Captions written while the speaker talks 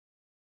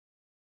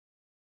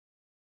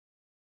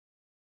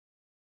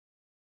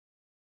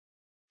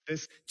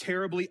This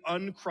terribly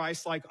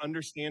un-Christ-like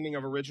understanding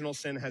of original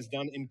sin has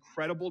done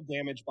incredible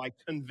damage by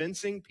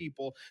convincing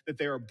people that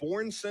they are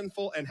born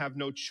sinful and have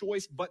no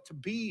choice but to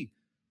be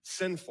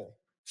sinful.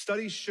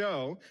 Studies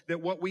show that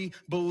what we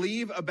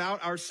believe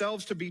about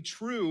ourselves to be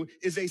true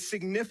is a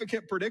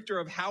significant predictor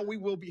of how we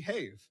will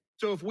behave.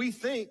 So if we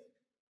think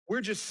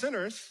we're just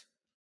sinners,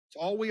 it's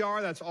all we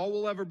are, that's all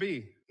we'll ever be,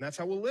 and that's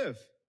how we'll live.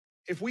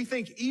 If we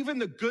think even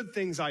the good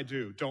things I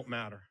do don't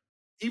matter,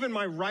 even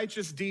my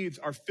righteous deeds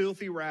are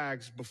filthy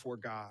rags before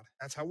God,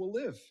 that's how we'll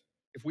live.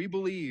 If we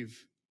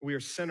believe we are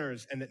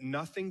sinners and that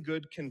nothing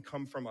good can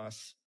come from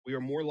us, we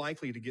are more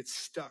likely to get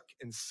stuck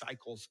in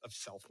cycles of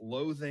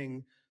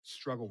self-loathing,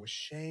 struggle with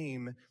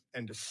shame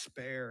and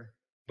despair.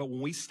 But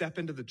when we step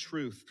into the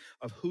truth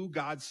of who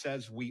God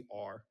says we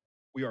are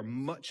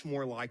much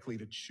more likely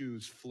to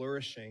choose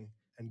flourishing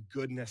and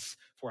goodness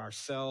for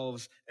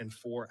ourselves and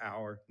for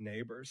our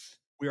neighbors.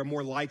 We are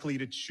more likely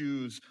to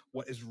choose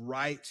what is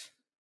right,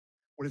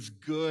 what is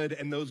good,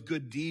 and those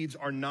good deeds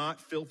are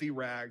not filthy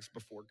rags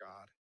before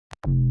God.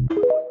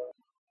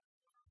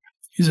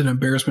 He's an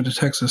embarrassment to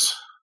Texas.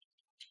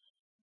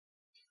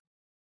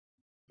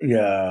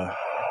 Yeah.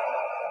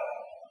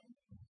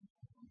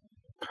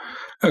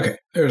 Okay,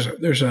 there's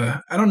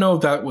a. I don't know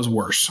if that was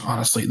worse.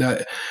 Honestly,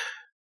 that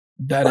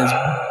is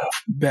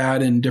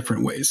bad in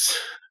different ways.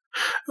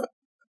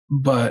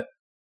 But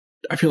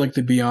I feel like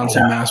the Beyonce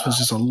mass was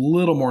just a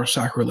little more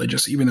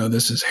sacrilegious, even though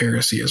this is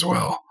heresy as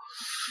well.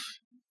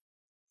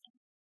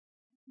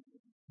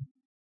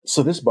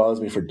 So this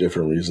bothers me for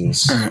different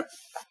reasons. Right.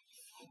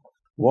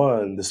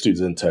 One, this dude's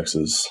in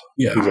Texas.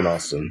 Yeah. He's in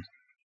Austin.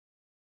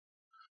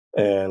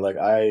 And like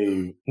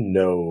I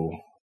know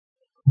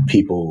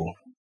people,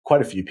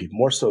 quite a few people,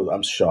 more so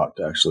I'm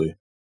shocked actually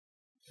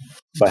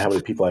by how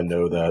many people I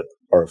know that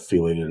are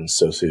affiliated and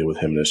associated with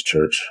him in his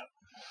church.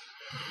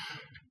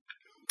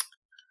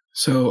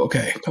 So,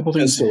 okay, a couple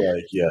things. So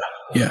like,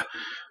 Yeah.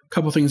 A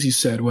couple things he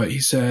said. What he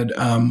said,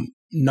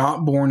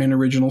 not born in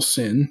original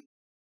sin.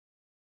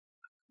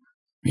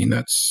 I mean,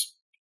 that's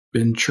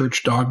been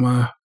church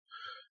dogma,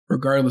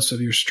 regardless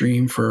of your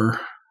stream,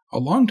 for a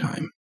long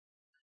time.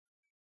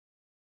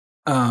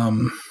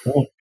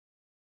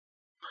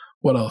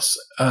 What else?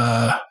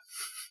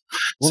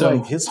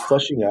 Like his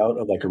fleshing out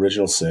of like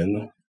original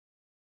sin,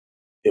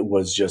 it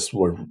was just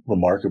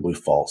remarkably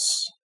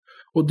false.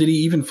 Well, did he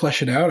even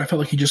flesh it out? I felt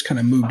like he just kind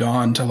of moved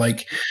on to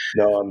like.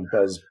 No, I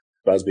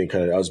was being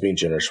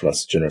generous when I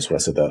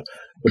said that.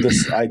 But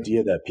this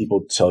idea that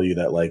people tell you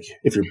that like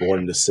if you're born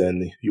into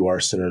sin, you are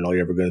a sinner, and all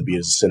you're ever going to be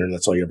is a sinner, and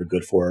that's all you're ever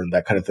good for, and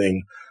that kind of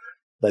thing,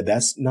 like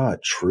that's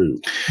not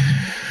true.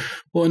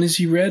 Well, and as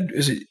you read,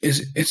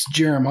 it's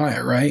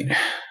Jeremiah, right?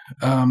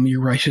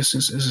 Your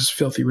righteousness is as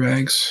filthy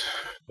rags.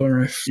 Yeah,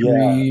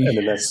 and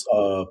then that's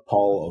Paul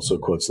also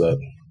quotes that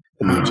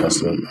in the New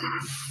Testament.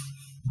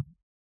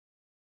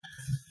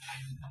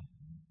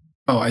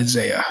 Oh,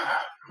 Isaiah.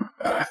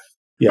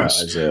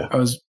 Isaiah. I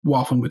was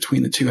waffling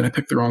between the two, and I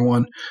picked the wrong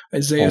one.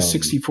 Isaiah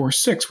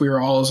 64:6. We are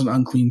all as an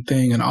unclean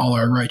thing, and all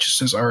our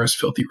righteousness are as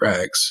filthy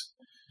rags.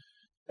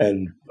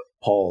 And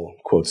Paul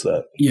quotes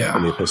that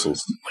in the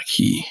epistles. Like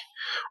he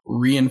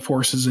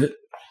reinforces it.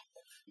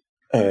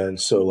 And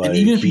so, like, and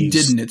even if he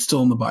didn't, it's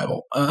still in the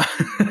Bible.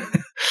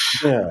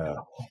 Yeah.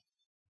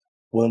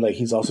 Well, like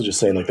he's also just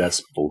saying like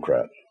that's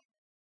bullcrap.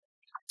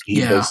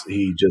 He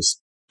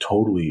just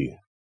totally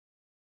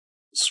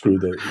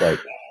screwed it. Like,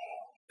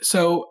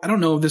 so I don't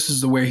know if this is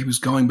the way he was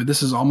going, but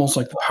this is almost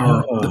like the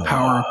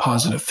power of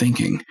positive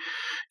thinking.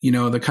 You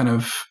know, the kind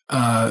of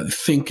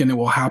think and it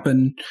will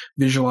happen,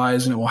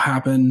 visualize and it will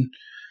happen.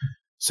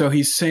 So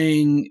he's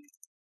saying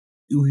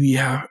we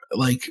have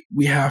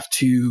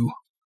to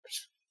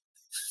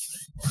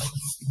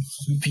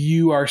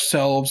view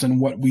ourselves and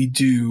what we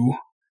do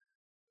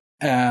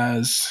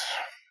as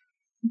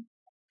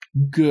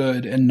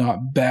good and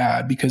not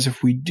bad, because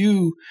if we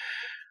do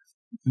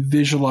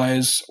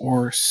visualize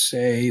or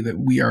say that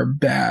we are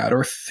bad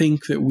or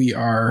think that we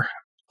are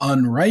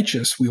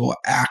unrighteous, we will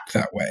act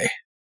that way.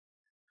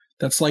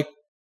 That's like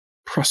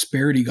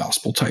prosperity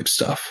gospel type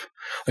stuff.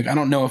 Like, I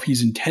don't know if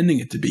he's intending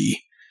it to be,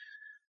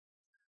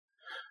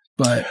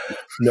 but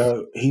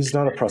no, he's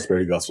not a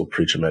prosperity gospel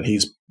preacher, man.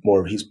 He's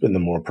in the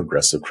more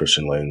progressive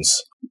Christian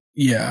lanes.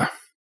 Yeah.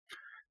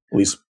 At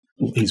least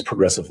he's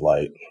progressive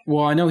light.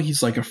 Well, I know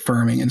he's like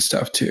affirming and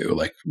stuff too,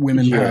 like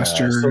women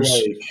pastors, so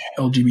like,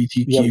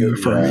 LGBTQ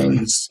affirming.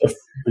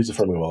 He's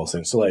affirming all those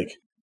things. So like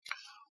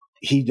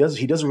he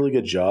does a really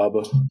good job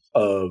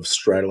of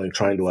straddling,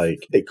 trying to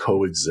like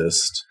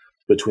coexist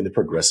between the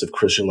progressive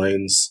Christian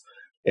lanes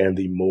and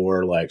the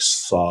more like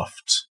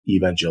soft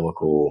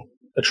evangelical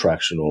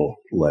attractional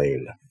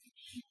lane.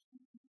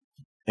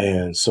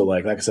 And so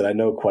like I said, I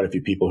know quite a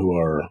few people who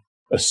are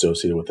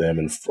associated with him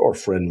and or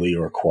friendly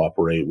or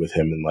cooperate with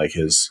him in like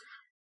his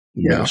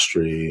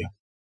ministry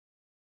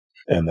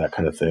and that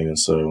kind of thing. And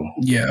so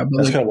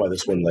that's kind of why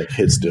this one like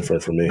hits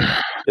different for me,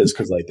 is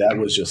because like that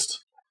was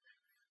just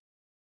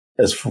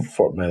that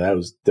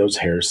was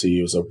heresy.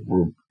 It was a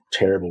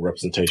terrible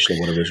representation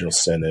of what original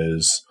sin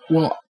is.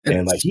 Well,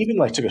 and like he even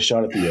like took a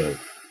shot at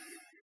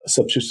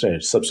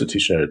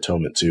substitutionary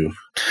atonement too.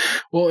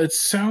 Well, it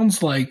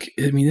sounds like,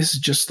 I mean, this is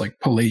just like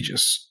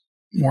Pelagius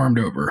warmed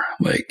over,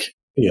 like,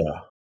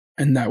 yeah.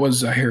 And that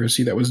was a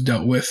heresy that was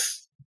dealt with.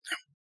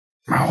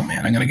 Oh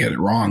man, I'm going to get it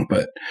wrong,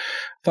 but I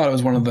thought it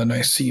was one of the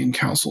Nicene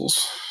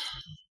councils.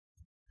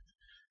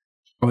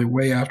 Probably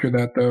way after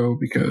that though,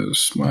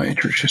 because my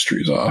church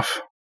history is off.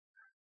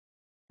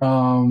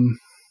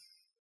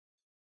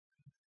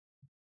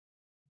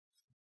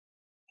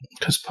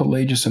 Because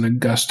Pelagius and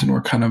Augustine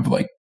were kind of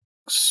like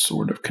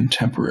sort of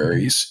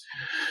contemporaries.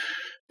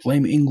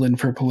 Blame England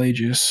for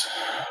Pelagius.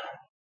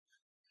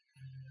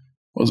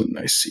 Wasn't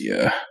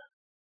Nicaea.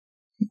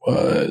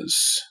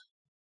 Was.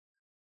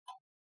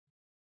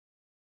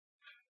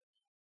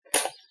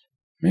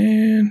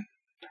 Man.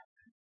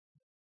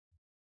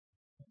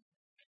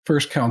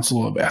 First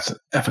Council of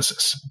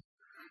Ephesus.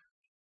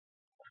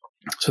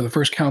 So the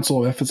First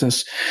Council of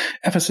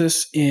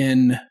Ephesus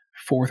in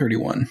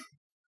 431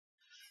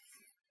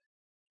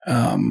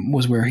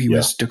 was where he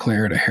was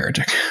declared a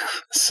heretic.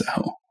 So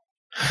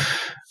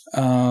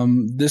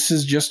this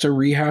is just a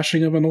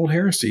rehashing of an old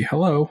heresy.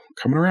 Hello,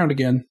 coming around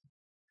again.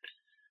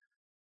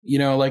 You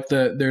know, like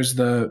there's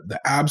the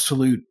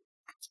absolute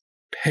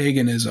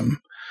paganism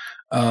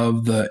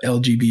of the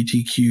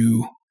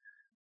LGBTQ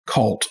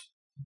cult,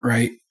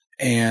 right?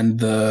 And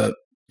the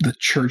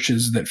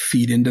churches that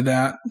feed into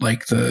that,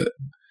 like the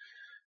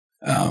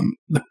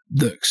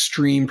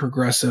extreme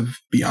progressive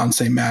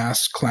Beyonce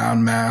mass,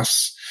 clown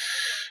mass,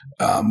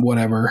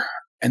 whatever.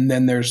 And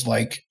then there's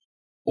like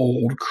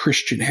old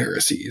Christian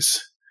heresies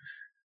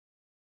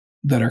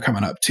that are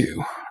coming up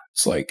too.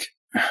 It's like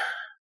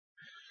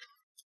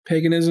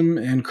paganism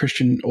and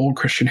old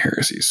Christian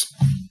heresies.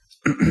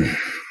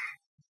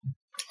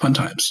 Fun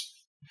times.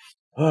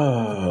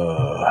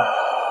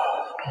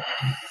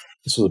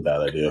 This was a bad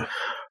idea.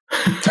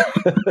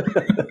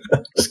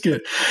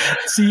 Skip.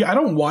 See, I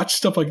don't watch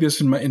stuff like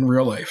this in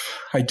real life.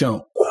 I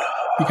don't,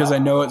 because I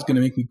know it's going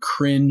to make me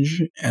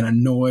cringe and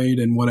annoyed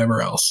and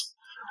whatever else.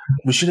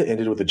 We should have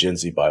ended with the Gen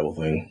Z Bible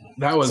thing.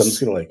 That was. So I'm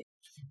just gonna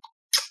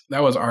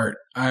that was art.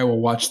 I will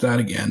watch that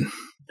again.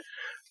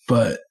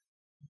 But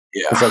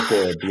yeah, it's like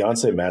the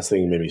Beyonce mass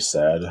thing made me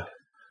sad.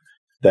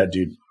 That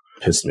dude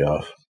pissed me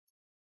off.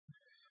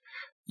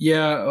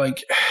 Yeah,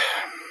 like.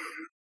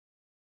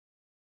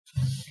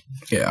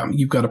 Yeah,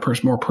 you've got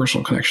a more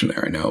personal connection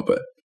there, I know,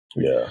 but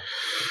yeah,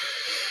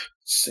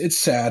 it's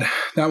sad.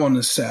 That one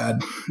is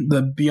sad.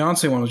 The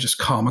Beyonce one was just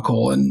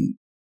comical and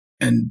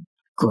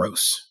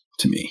gross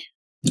to me.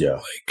 Yeah,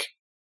 like,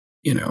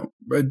 you know,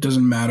 it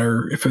doesn't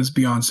matter if it's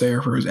Beyonce or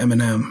if it was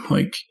Eminem.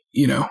 Like,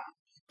 you know,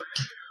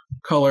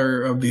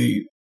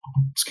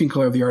 skin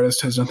color of the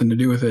artist has nothing to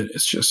do with it.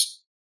 It's just.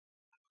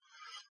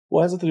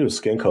 Well, it has nothing to do with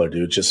skin color,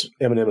 dude. Just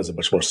Eminem is a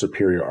much more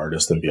superior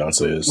artist than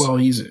Beyonce is. Well,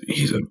 he's a.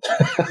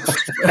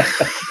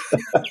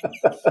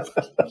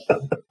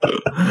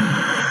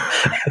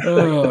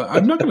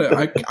 I'm not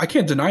gonna. I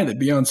can't deny that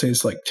Beyonce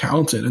is like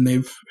talented,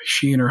 and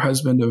she and her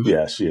husband have.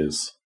 Yeah, she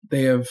is.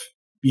 They have,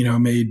 you know,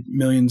 made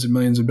millions and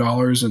millions of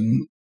dollars,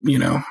 and you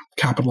know,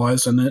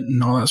 capitalized on it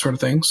and all that sort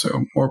of thing.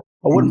 So, I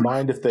wouldn't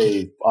mind if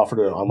they offered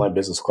an online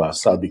business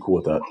class. I'd be cool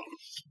with that.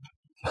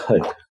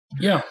 Like.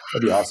 Yeah.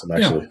 That'd be awesome,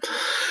 actually. Yeah.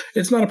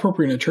 It's not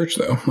appropriate in a church,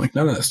 though. Like,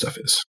 none of that stuff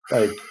is.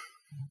 Like,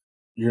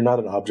 you're not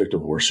an object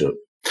of worship.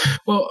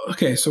 Well,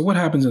 okay, so what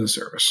happens in the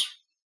service?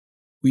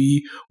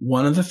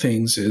 One of the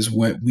things is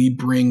when we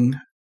bring,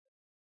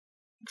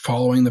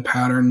 following the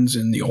patterns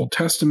in the Old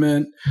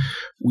Testament,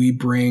 we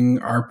bring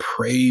our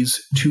praise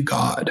to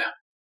God.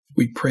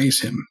 We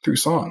praise him through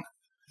song.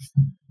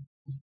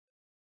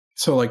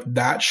 So, like,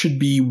 that should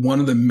be one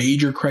of the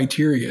major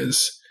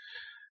criterias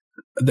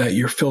that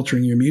you're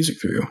filtering your music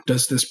through.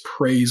 Does this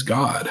praise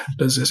God?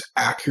 Does this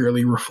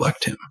accurately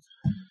reflect him?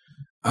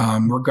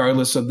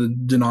 Regardless of the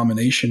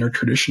denomination or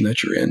tradition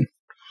that you're in.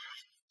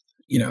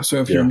 You know,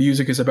 so if your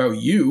music is about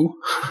you,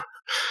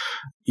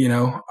 you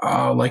know,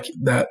 like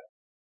that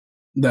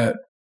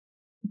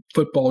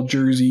football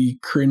jersey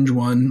cringe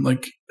one,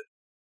 like,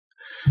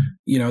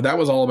 you know, that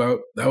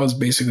was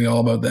basically all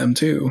about them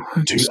too.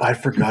 Dude, I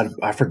forgot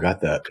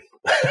that.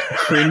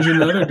 Cringe in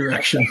another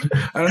direction.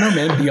 I don't know,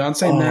 man.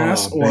 Beyonce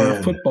mass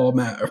or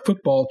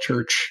football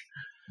church.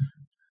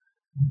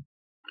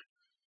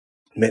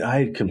 Man,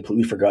 I had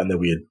completely forgotten that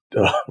we had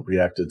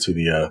reacted to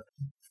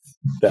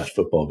that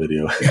football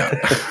video. Yeah.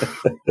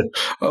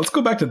 Well, let's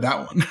go back to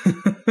that one.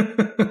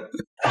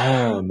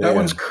 Oh man, that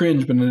one's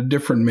cringe, but in a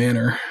different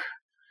manner.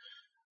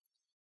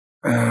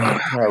 All right,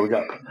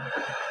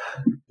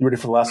 you ready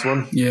for the last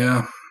one?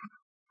 Yeah.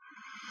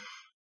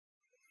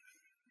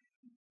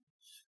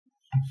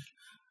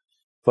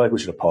 I feel like we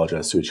should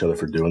apologize to each other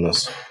for doing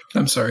this.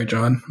 I'm sorry,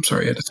 John. I'm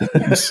sorry I had to say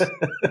this.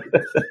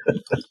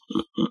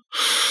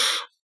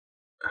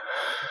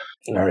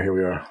 All right, here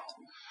we are.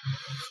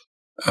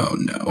 Oh,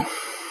 no.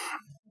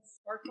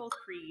 Sparkle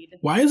Creed.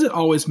 Why is it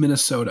always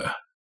Minnesota?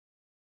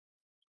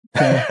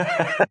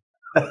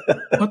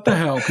 What the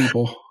hell,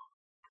 people?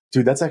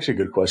 Dude, that's actually a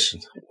good question.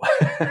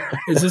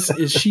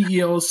 Is she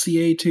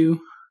ELCA too?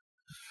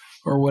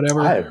 or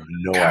whatever. I have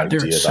no God,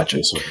 idea about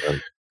this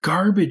one.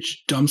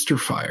 Garbage dumpster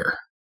fire.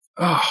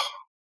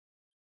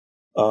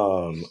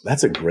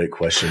 That's a great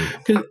question.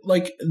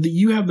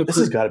 You have the. This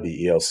has got to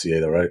be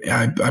ELCA, though, right?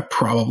 I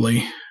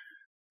probably.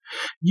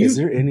 Is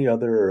there any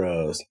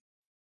other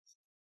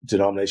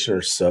denomination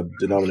or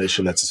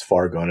sub-denomination that's as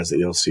far gone as the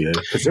ELCA?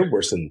 Because they're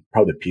worse than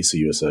probably the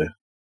PCUSA.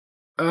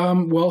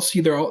 Well,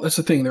 see, that's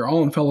the thing. They're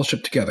all in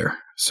fellowship together.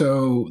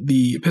 So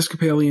the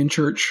Episcopalian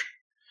Church,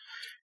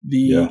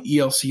 the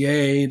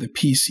ELCA, the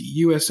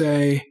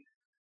PCUSA,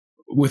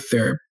 with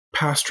their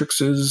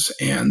pastrixes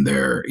and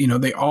their,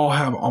 they all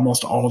have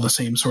almost all the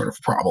same sort of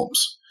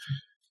problems.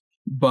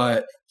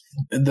 But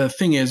the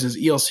thing is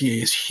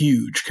ELCA is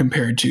huge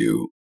compared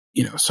to,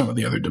 some of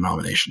the other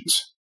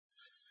denominations.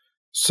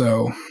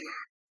 So.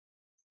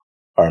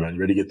 All right, man.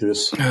 You ready to get through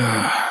this?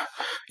 Yeah.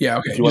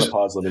 Okay. If you want to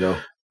pause, let me know.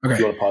 Okay. If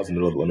you want to pause in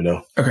the middle of it, let me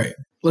know. Okay.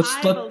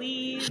 I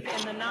believe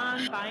in the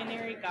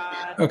non-binary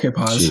God. Okay,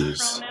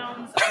 pause.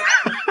 Pronouns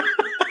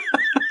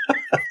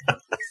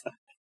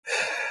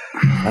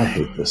I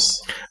hate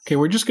this. Okay,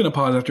 we're just going to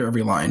pause after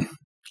every line.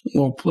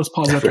 Well, let's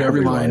pause after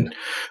every line.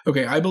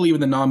 Okay, I believe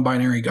in the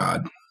non-binary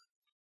God.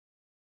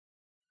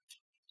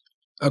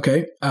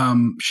 Okay,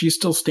 she's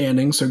still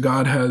standing, so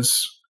God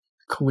has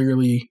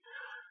clearly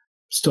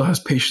still has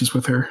patience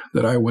with her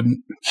that I wouldn't.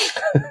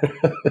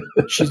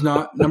 She's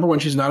not, number one,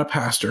 she's not a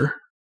pastor.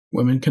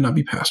 Women cannot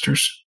be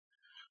pastors,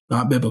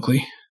 not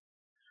biblically.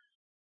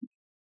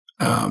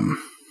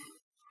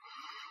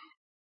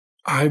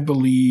 I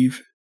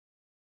believe.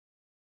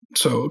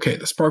 So, okay,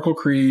 the Sparkle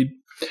Creed.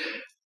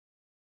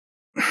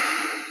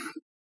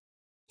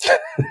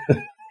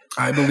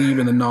 I believe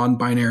in the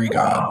non-binary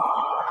God.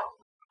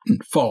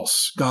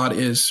 False. God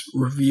is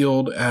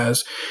revealed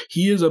as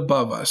He is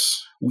above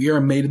us. We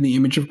are made in the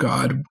image of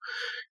God.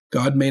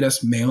 God made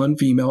us male and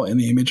female in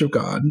the image of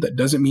God. That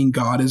doesn't mean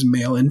God is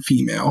male and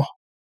female.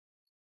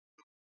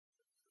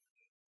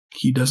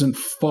 He doesn't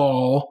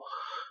fall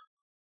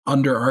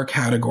under our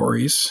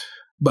categories,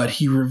 but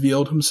He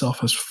revealed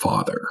Himself as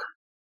Father.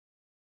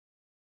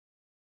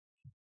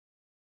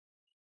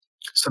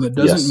 So that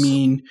doesn't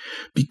mean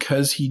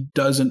because He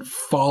doesn't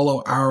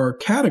follow our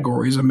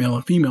categories of male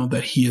and female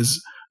that He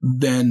is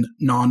then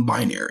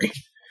non-binary.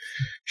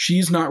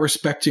 She's not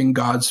respecting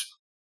God's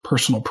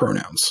personal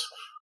pronouns.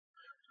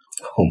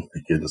 Oh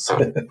my goodness.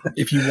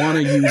 If you want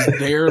to use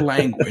their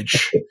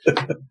language.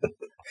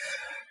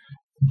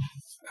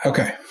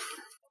 Okay.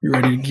 You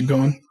ready to keep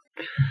going?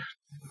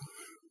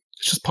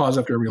 Just pause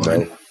after every line.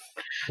 No.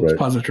 Right. Just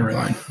pause after every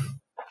line.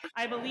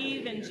 I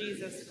believe in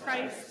Jesus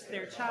Christ,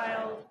 their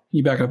child.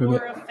 You back up a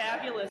bit.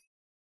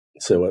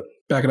 Say what?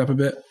 Back it up a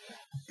bit.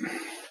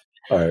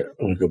 All right.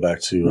 I'm going to go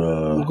back to...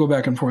 we'll go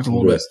back and forth a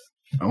little bit.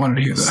 I wanted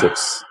to hear that.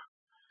 6.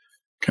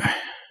 Okay.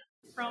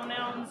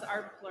 Pronouns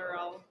are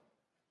plural.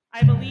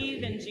 I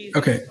believe in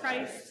Jesus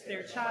Christ,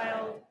 their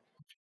child.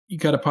 You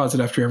got to pause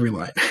it after every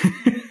line.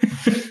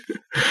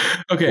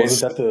 Okay.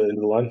 Wasn't that the end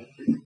of the line?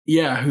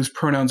 Yeah, whose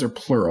pronouns are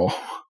plural.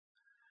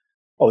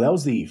 Oh, that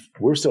was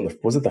we're still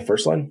was it the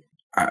first line?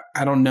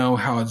 I don't know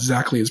how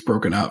exactly it's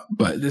broken up,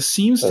 but this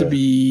seems to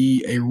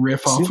be a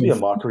riff off. Seems to be a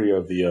mockery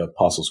of the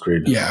Apostles'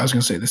 Creed. Yeah, I was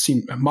going to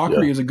say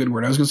mockery is a good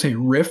word. I was going to say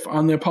riff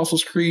on the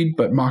Apostles' Creed,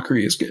 but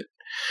mockery is good.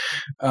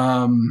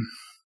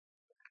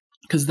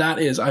 Because that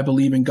is, I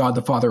believe in God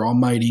the Father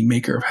Almighty,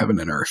 maker of heaven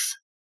and earth.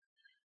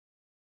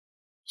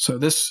 So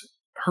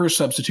her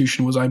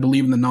substitution was, I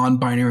believe in the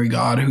non-binary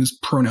God whose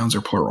pronouns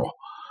are plural.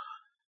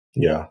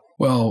 Yeah.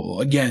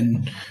 Well,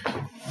 again,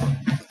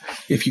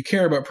 if you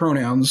care about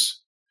pronouns,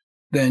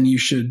 then you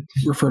should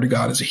refer to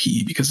God as a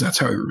he, because that's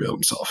how He revealed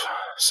Himself.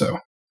 So,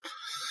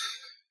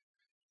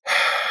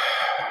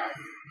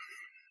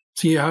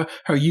 see how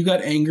you got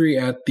angry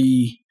at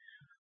the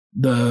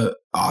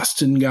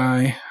Austin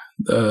guy,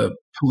 the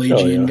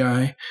Pelagian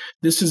guy.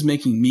 This is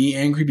making me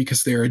angry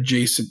because they're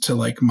adjacent to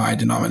like my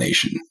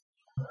denomination.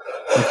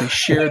 Like they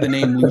share the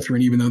name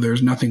Lutheran, even though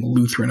there's nothing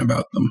Lutheran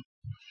about them.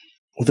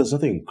 Well, there's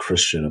nothing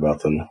Christian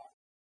about them.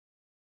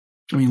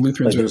 I mean,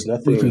 Lutherans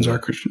are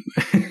Christian.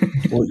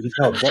 Well,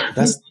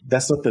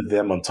 that's not the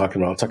them I'm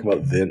talking about. I'm talking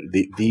about them,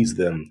 these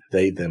them,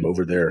 they them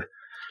over there.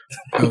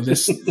 Oh,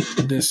 this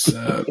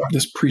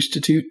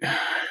prostitute.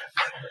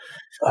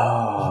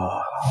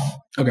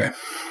 Okay.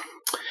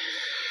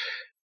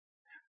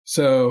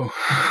 So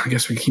I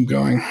guess we keep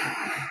going.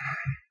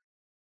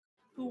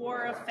 Who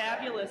wore a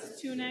fabulous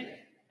tunic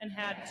and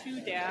had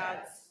 2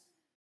 dads.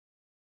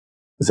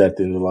 Is that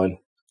the end of the line?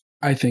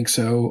 I think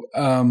so.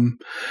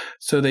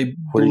 So they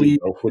where believe.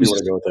 Where do you want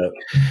to go with that?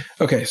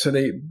 Okay, so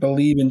they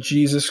believe in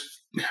Jesus.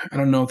 I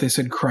don't know if they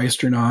said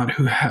Christ or not,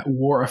 who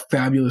wore a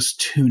fabulous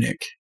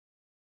tunic.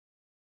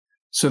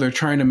 So they're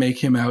trying to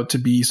make Him out to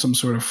be some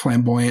sort of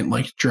flamboyant,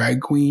 like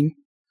drag queen.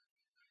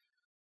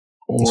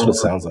 That's what it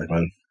sounds like,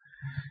 man.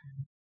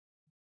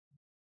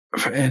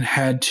 And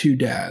had 2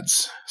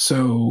 dads,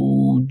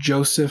 so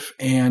Joseph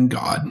and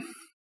God,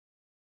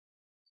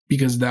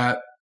 because that.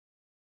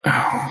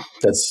 Oh,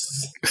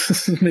 that's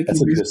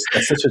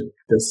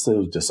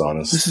so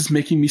dishonest. This is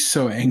making me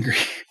so angry.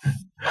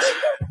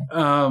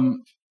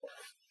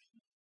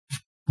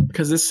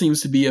 because this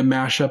seems to be a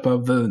mashup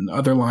of the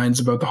other lines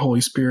about the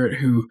Holy Spirit,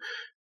 who,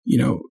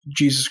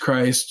 Jesus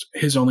Christ,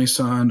 his only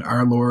Son,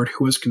 our Lord,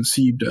 who was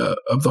conceived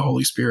of the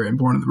Holy Spirit and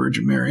born of the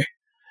Virgin Mary.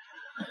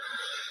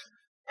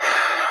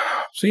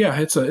 So yeah,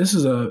 this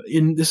is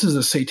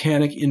a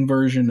satanic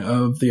inversion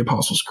of the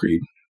Apostles'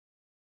 Creed.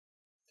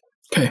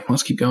 Okay,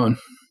 let's keep going.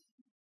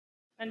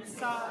 And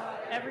saw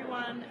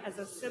everyone as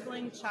a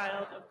sibling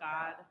child of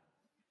God.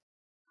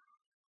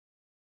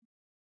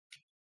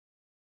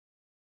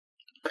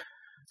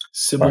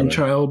 Sibling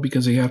child,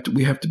 because we have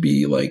to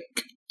be like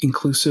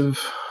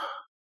inclusive.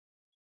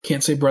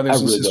 Can't say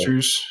brothers and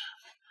sisters.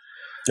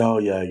 Oh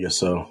yeah, I guess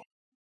so.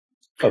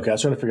 Okay, I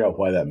was trying to figure out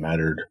why that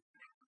mattered.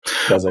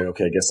 I was like,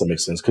 okay, I guess that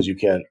makes sense because you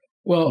can't.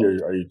 Well,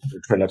 are you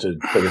trying not to,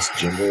 I guess,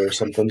 gender or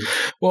something?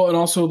 Well, and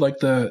also like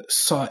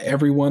saw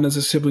everyone as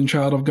a sibling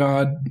child of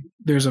God.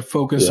 There's a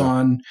focus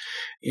on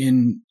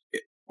in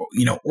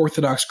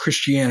Orthodox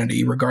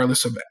Christianity,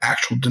 regardless of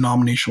actual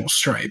denominational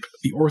stripe.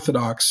 The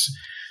Orthodox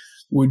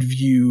would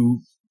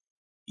view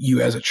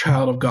you as a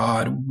child of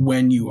God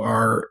when you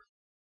are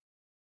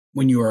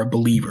a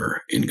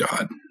believer in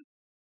God,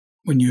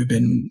 when you have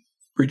been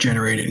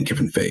regenerated and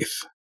given faith.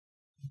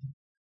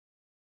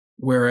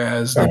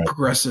 Whereas the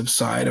progressive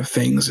side of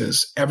things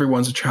is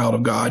everyone's a child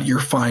of God. You're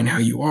fine how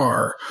you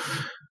are.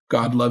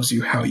 God loves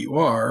you how you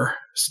are.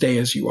 Stay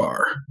as you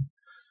are.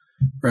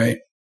 Right?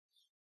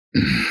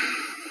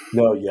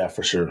 No, yeah,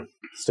 for sure.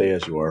 Stay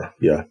as you are.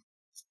 Yeah.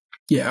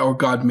 Yeah, or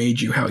God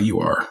made you how you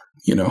are,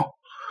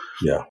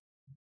 Yeah.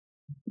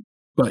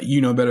 But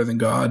you know better than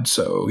God,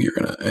 so you're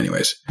going to...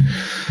 Anyways.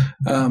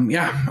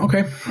 Yeah,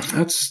 okay.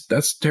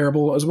 That's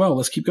terrible as well.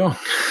 Let's keep going.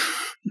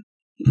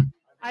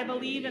 I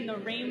believe in the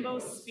rainbow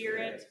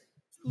spirit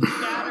who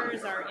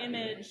shatters our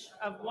image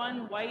of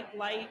one white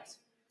light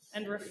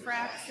and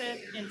refracts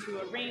it into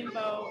a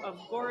rainbow of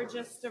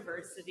gorgeous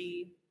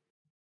diversity.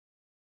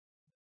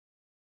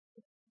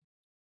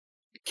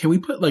 Can we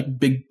put like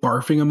big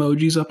barfing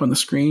emojis up on the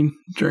screen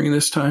during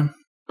this time?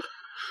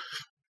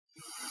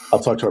 I'll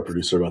talk to our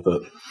producer about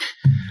that.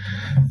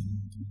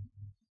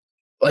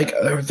 Like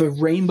the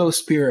rainbow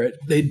spirit,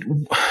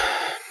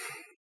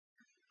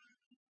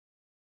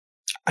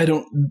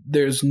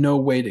 there's no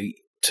way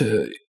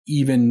to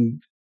even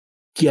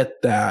get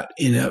that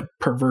in a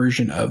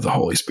perversion of the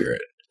Holy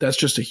Spirit. That's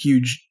just a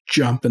huge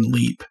jump and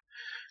leap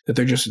that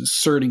they're just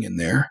inserting in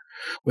there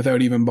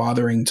without even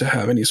bothering to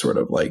have any sort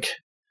of like,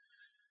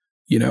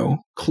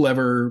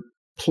 clever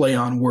play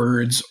on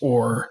words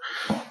or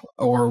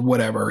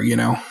whatever,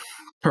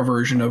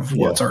 perversion of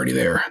what's already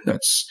there.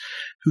 That's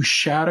who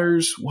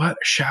shatters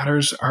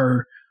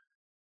our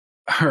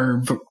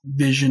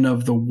vision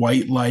of the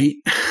white light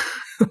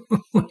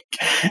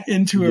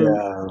into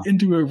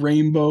a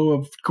rainbow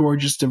of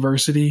gorgeous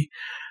diversity.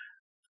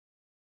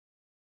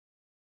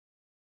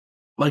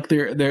 Like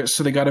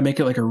so they got to make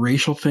it like a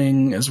racial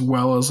thing as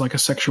well as like a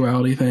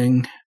sexuality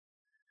thing.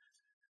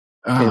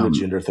 And a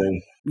gender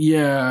thing.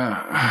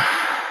 Yeah.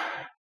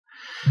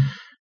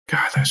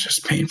 God, that's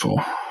just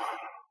painful.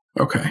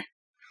 Okay.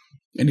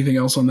 Anything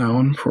else on that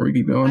one before we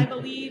keep going? I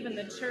believe in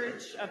the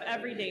Church of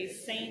Everyday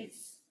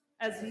Saints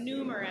as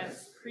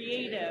numerous,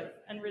 creative,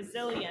 and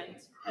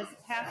resilient as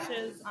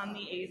patches on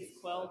the AIDS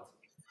quilt.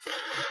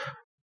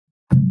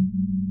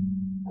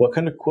 What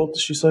kind of quilt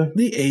did she say?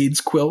 The AIDS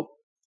quilt.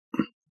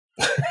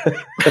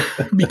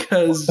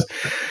 Because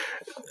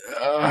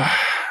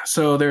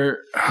so they're,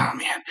 oh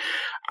man,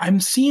 I'm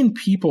seeing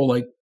people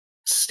like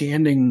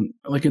standing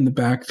like in the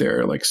back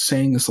there, like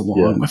saying this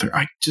along with her.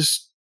 I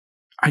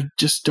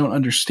just don't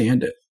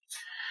understand it.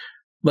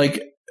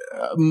 Like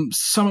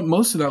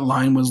most of that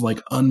line was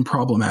like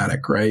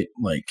unproblematic, right?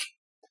 Like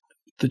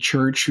the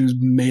church who's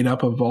made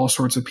up of all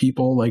sorts of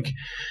people, like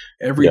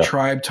every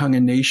tribe, tongue,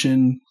 and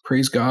nation,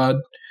 praise God.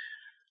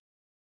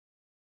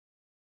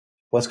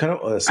 Well, that's kind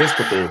of since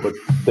what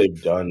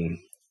they've done,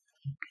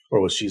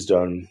 or what she's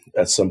done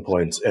at some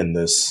point in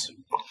this,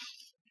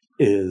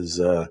 is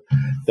that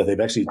they've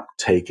actually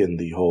taken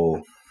the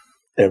whole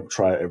every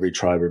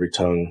tribe, every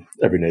tongue,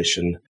 every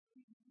nation,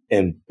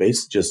 and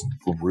basically just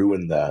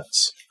ruined that.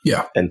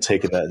 Yeah. And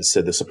taken that and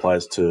said this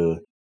applies to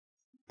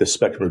the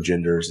spectrum of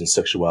genders and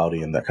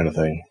sexuality and that kind of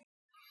thing.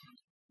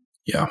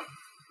 Yeah.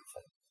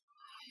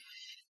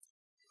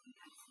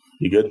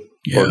 You good?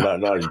 Yeah. Or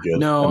not you good?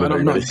 No,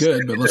 I'm not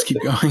good, but let's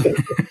keep going.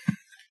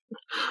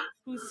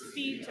 Whose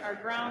feet are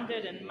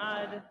grounded in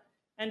mud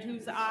and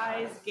whose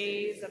eyes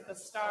gaze at the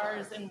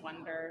stars in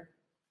wonder.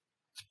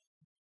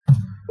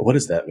 What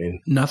does that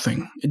mean?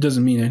 Nothing. It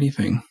doesn't mean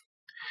anything.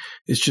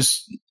 It's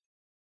just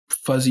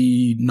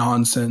fuzzy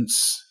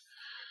nonsense,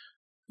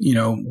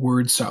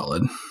 word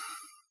salad.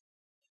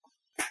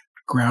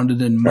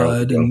 Grounded in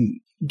mud and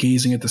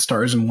gazing at the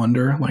stars in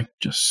wonder, like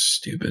just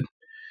stupid.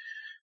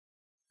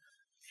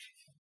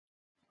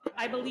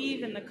 I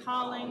believe in the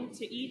calling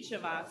to each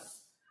of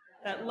us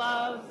that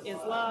love is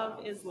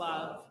love is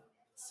love.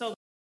 So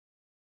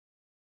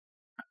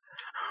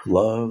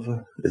love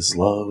is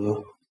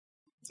love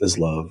is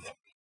love.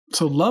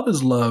 So love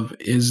is love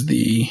is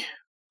the,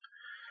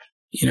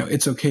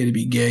 it's okay to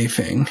be gay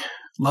thing.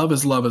 love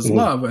is love is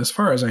love, as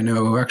far as I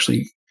know,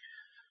 actually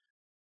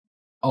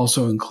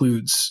also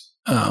includes,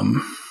 I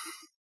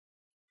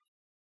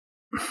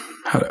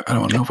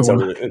don't know if it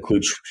would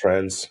include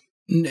trans.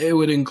 It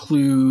would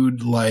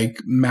include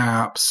like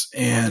maps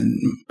and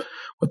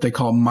what they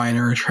call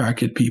minor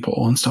attracted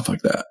people and stuff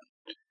like that.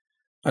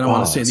 I don't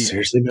want to say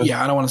seriously, man?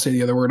 I don't want to say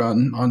the other word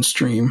on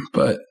stream,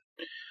 but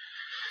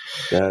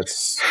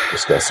that's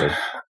disgusting.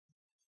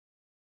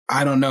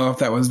 I don't know if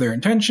that was their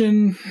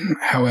intention.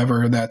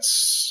 However,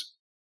 that's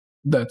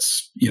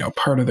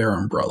part of their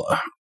umbrella,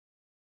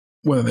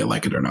 whether they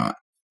like it or not.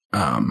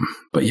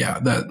 But yeah,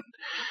 that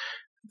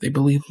they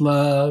believe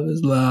love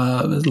is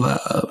love is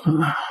love.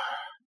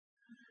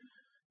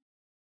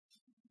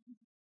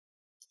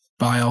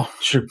 Vile.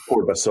 Should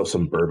pour myself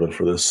some bourbon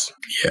for this.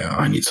 Yeah,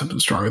 I need something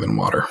stronger than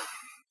water.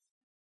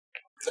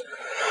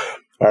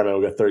 All right, man,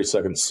 we got 30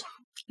 seconds.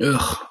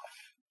 Ugh.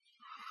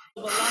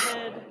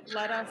 Beloved,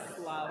 let us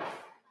love.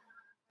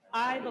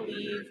 I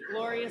believe,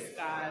 glorious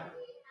God,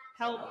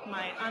 help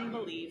my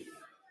unbelief.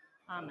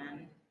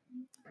 Amen.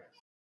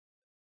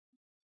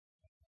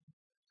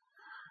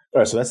 All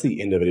right, so that's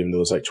the end of it, even though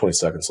there's like 20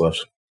 seconds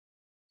left.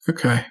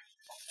 Okay.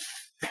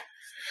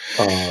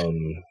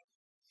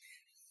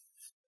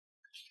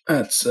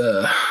 That's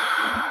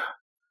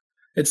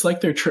it's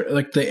like they're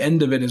like the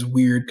end of it is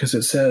weird because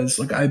it says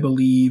like I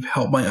believe,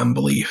 help my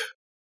unbelief.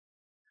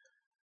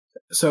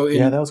 So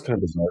that was kind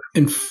of bizarre.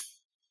 And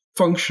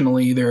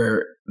functionally,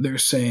 they're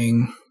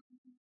saying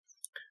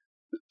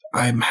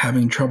I'm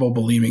having trouble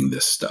believing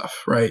this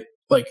stuff, right?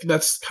 Like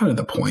that's kind of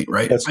the point,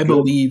 right? That's I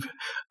believe.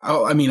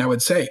 I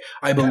would say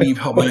I believe,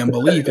 help my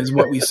unbelief is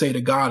what we say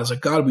to God. Is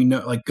like God, we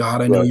know, like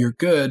God, I know you're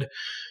good.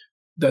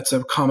 That's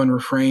a common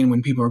refrain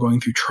when people are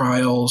going through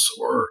trials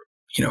or,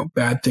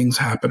 bad things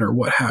happen or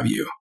what have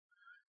you.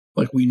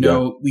 Like we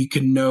know, we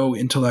can know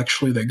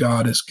intellectually that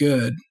God is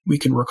good. We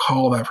can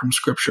recall that from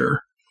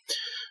scripture,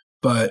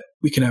 but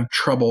we can have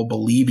trouble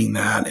believing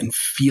that and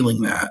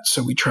feeling that.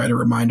 So we try to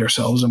remind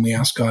ourselves and we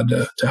ask God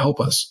to help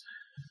us.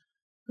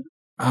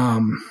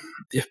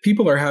 If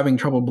people are having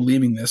trouble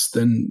believing this,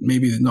 then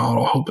maybe not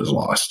all hope is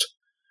lost.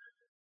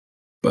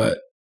 But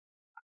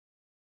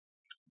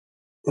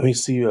let me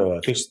see.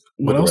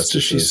 What else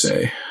does she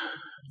say?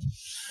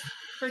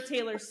 For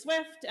Taylor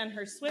Swift and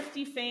her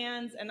Swiftie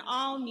fans and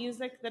all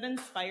music that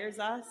inspires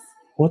us.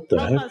 What the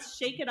Help heck? us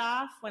shake it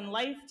off when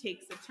life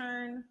takes a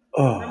turn.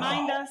 Oh.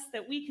 Remind us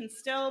that we can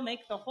still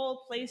make the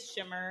whole place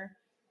shimmer.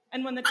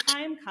 And when the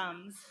time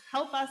comes,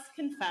 help us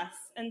confess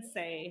and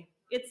say,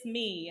 it's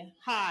me.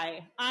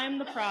 Hi, I'm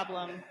the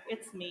problem.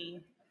 It's me.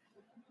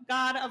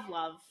 God of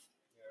love.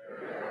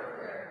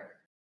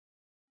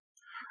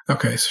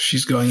 Okay, so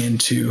she's going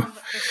into the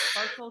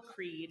Sparkle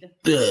Creed.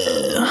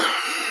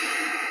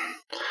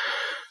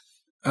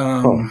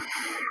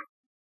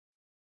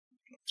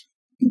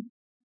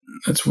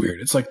 That's weird.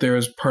 It's like there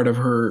was part of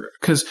her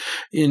because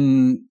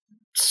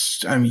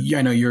I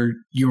know your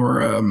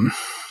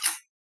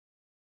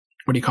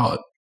what do you call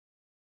it?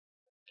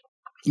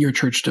 Your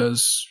church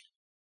does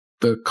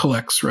the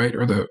collects, right?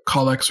 Or the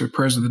collects or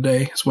prayers of the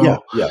day as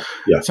well. Yeah.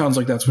 It sounds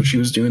like that's what she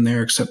was doing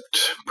there,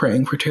 except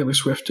praying for Taylor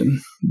Swift and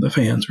the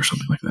fans or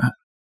something like that.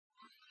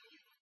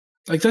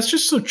 Like, that's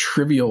just so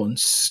trivial and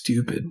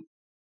stupid.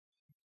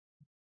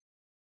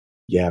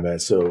 Yeah, man.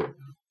 So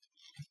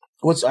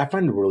what I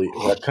kind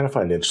of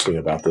find interesting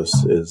about this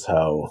is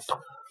how,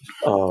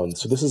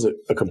 so this is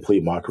a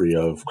complete mockery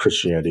of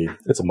Christianity.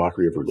 It's a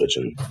mockery of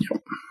religion.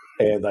 Yep.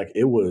 And like,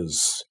 it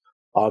was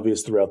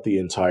obvious throughout the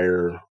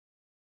entire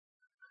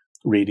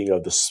reading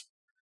of this,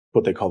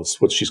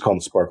 what she's calling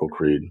the Sparkle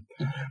Creed.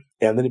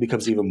 And then it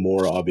becomes even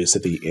more obvious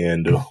at the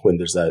end when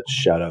there's that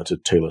shout out to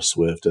Taylor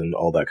Swift and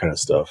all that kind of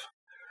stuff.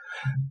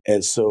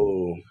 And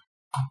so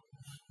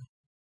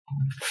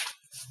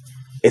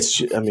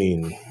to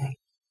me,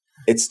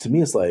 it's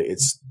like, it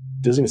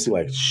doesn't even seem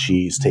like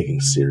she's taking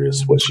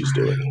serious what she's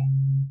doing.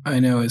 I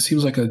know. It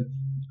seems like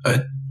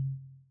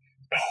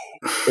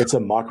it's a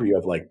mockery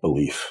of like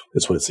belief.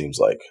 That's what it seems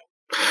like.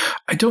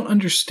 I don't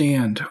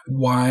understand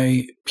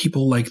why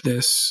people like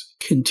this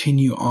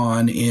continue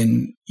on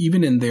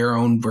even in their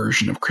own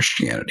version of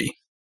Christianity.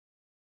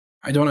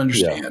 I don't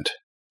understand. Yeah.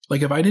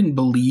 Like, if I didn't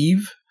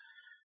believe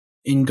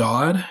in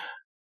God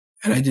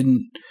and I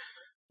didn't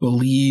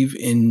believe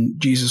in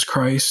Jesus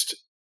Christ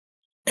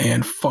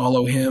and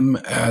follow him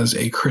as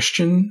a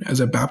Christian, as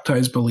a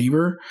baptized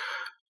believer,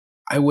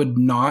 I would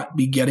not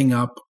be getting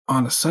up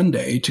on a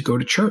Sunday to go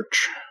to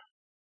church.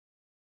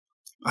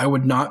 I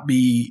would not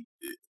be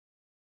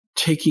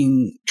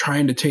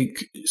trying to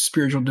take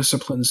spiritual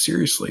disciplines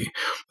seriously.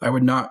 I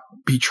would not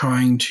be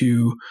trying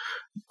to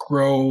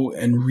grow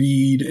and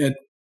read and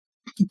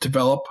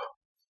develop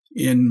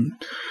in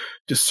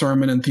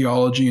discernment and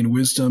theology and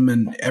wisdom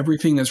and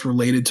everything that's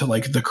related to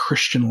like the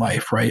Christian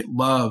life, right?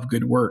 Love,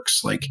 good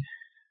works. Like,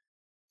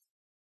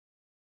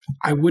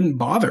 I wouldn't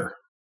bother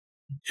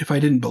if I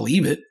didn't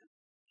believe it.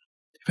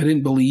 If I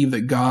didn't believe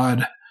that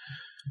God,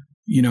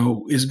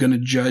 is going to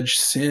judge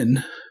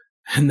sin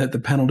and that the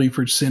penalty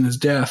for sin is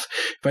death.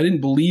 If I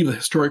didn't believe the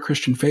historic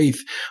Christian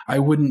faith, I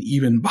wouldn't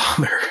even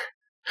bother.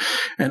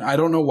 And I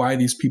don't know why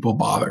these people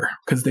bother,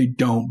 because they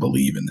don't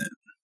believe in it.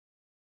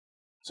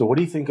 So what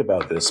do you think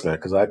about this, man?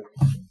 Because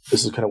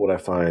this is kind of what I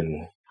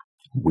find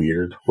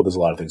weird. Well, there's a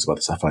lot of things about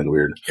this I find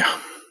weird. Yeah.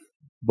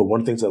 But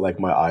one of the things that like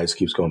my eyes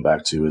keeps going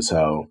back to is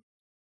how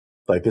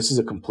like this is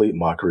a complete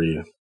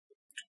mockery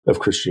of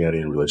Christianity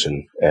and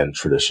religion and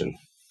tradition.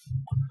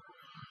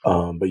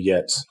 But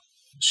yet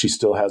she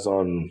still has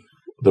on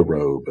the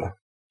robe.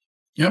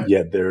 Yep.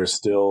 Yet there's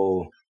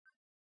still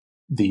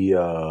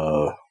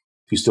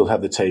you still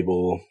have the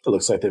table. It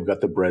looks like they've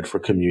got the bread for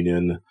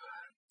communion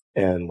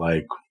and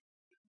like,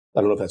 I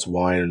don't know if that's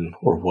wine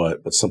or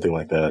what, but something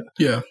like that.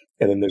 Yeah.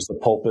 And then there's the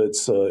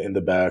pulpits in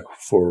the back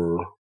for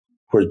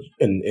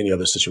in any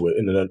other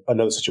situation, in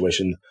another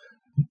situation,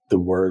 the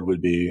word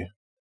would be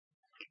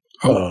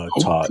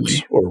taught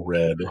or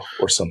read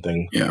or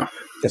something. Yeah.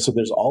 And so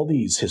there's all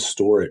these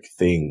historic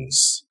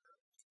things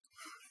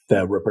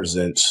that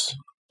represent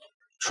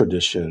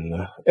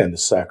tradition and the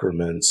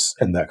sacraments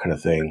and that kind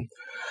of thing.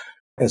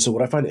 And so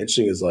what I find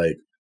interesting is like,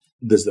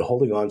 there's the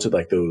holding on to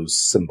like those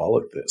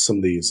symbolic, some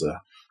of these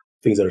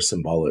things that are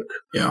symbolic.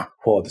 Yeah.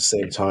 While at the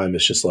same time,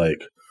 it's just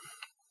like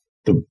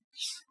the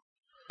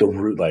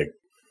root, like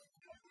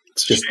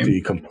it's just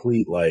the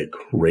complete like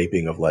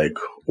raping of like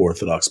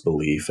Orthodox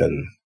belief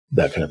and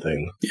that kind of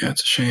thing. Yeah,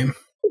 it's a shame.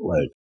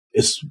 Like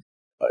it's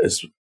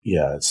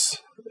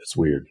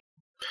weird.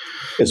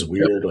 It's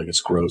weird. Yep. Like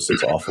it's gross.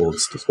 It's awful.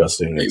 It's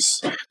disgusting.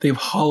 They've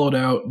hollowed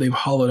out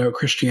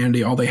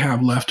Christianity. All they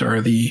have left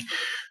are the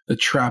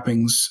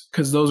trappings,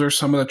 because those are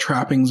some of the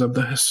trappings of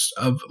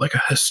like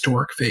a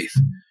historic faith,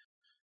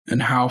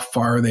 and how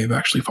far they've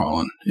actually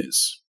fallen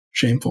is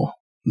shameful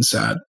and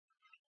sad.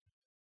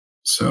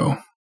 So,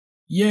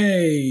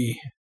 yay!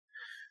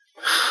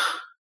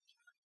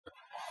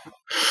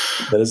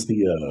 That is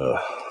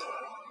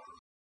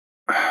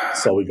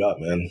that's all we got,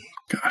 man.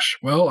 Gosh.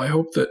 Well, I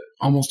hope that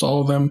almost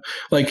all of them,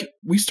 like,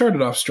 we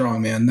started off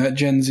strong, man. That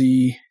Gen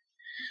Z.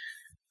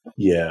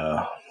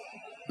 Yeah.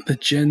 The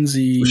Gen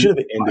Z. We should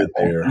have ended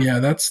there. Yeah,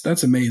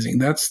 that's amazing.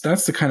 That's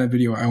the kind of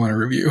video I want to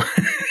review.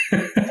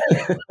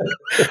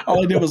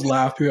 All I did was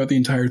laugh throughout the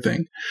entire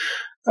thing.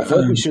 I feel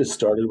like we should have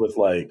started with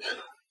like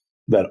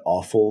that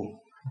awful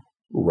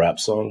rap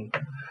song,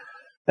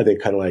 and then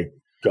kind of like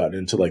got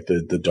into like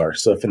the dark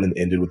stuff, and then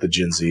ended with the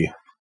Gen Z.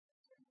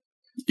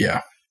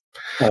 Yeah.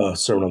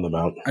 Sermon on the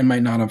Mount. I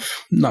might not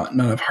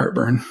have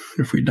heartburn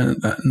if we'd done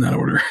that in that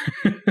order.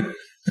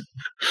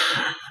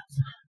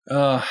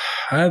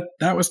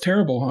 That was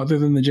terrible. Other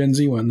than the Gen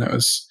Z one, that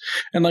was,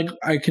 and like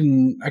I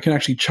can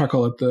actually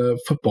chuckle at the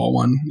football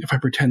one if I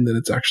pretend that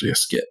it's actually a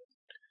skit.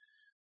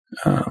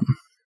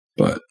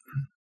 But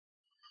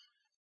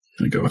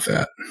I'm gonna go with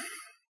that.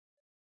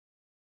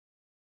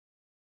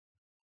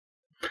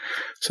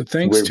 So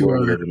thanks to our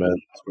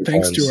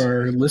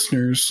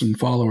listeners and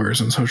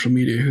followers on social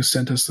media who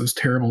sent us those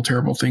terrible,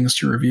 terrible things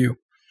to review.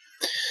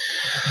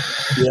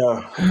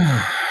 Yeah.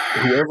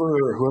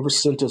 Whoever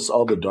sent us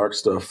all the dark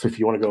stuff, if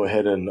you want to go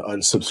ahead and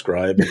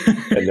unsubscribe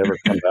and never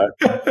come back,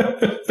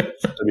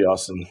 that'd be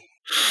awesome.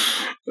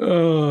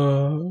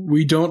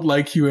 We don't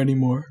like you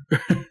anymore.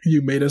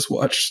 You made us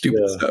watch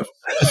stupid stuff.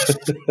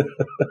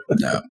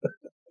 No,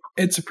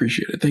 it's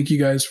appreciated. Thank you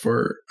guys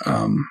for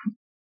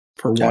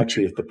watching.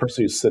 Actually, if the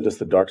person who sent us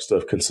the dark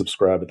stuff can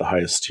subscribe at the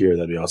highest tier,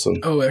 that'd be awesome.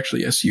 Oh,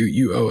 actually, yes,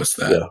 you owe us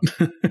that.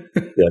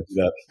 Yeah,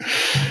 do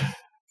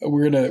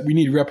that. We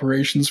need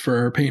reparations for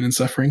our pain and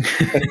suffering.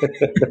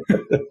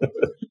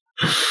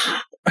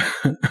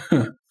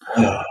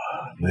 Oh,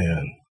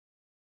 man.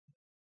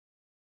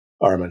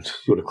 Armin,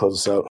 you want to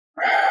close us out?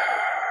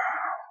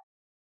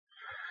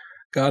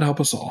 God help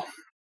us all.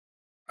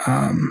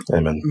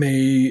 Amen.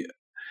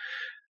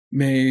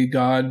 May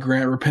God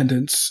grant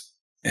repentance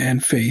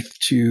and faith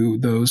to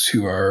those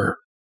who are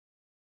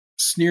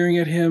sneering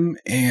at him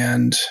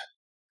and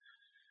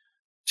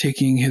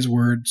taking his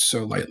word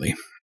so lightly.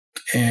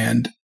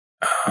 And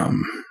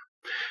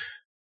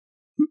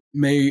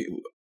may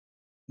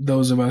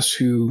those of us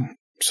who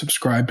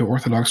subscribe to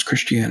Orthodox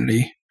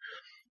Christianity,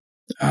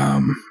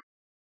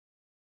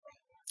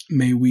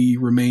 may we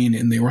remain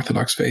in the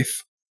Orthodox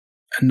faith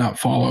and not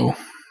follow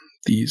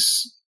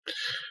these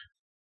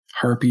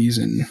harpies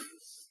and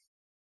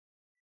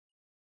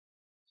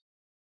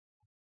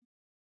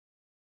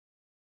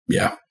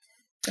yeah.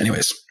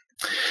 Anyways.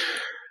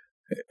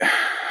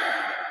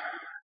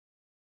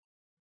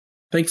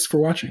 Thanks for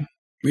watching.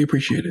 We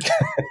appreciate it.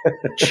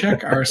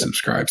 Check our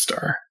subscribe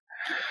star.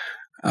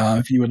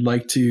 If you would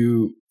like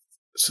to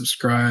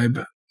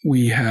subscribe,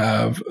 we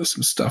have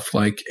some stuff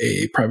like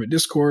a private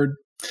Discord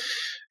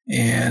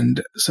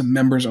and some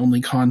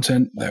members-only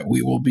content that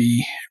we will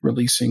be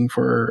releasing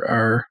for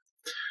our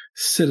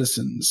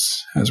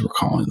citizens, as we're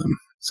calling them.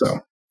 So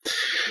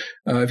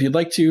if you'd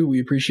like to, we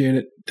appreciate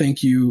it.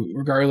 Thank you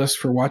regardless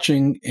for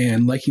watching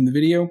and liking the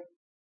video.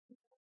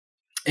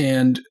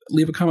 And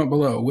leave a comment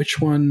below. Which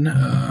one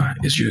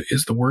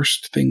is the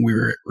worst thing we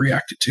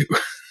reacted to?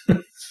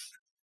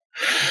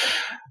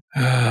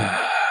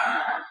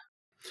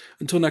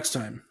 Until next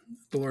time,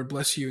 the Lord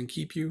bless you and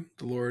keep you.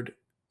 The Lord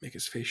make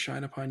his face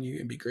shine upon you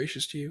and be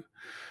gracious to you.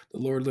 The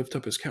Lord lift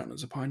up his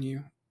countenance upon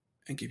you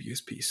and give you his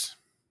peace.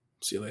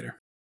 See you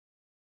later.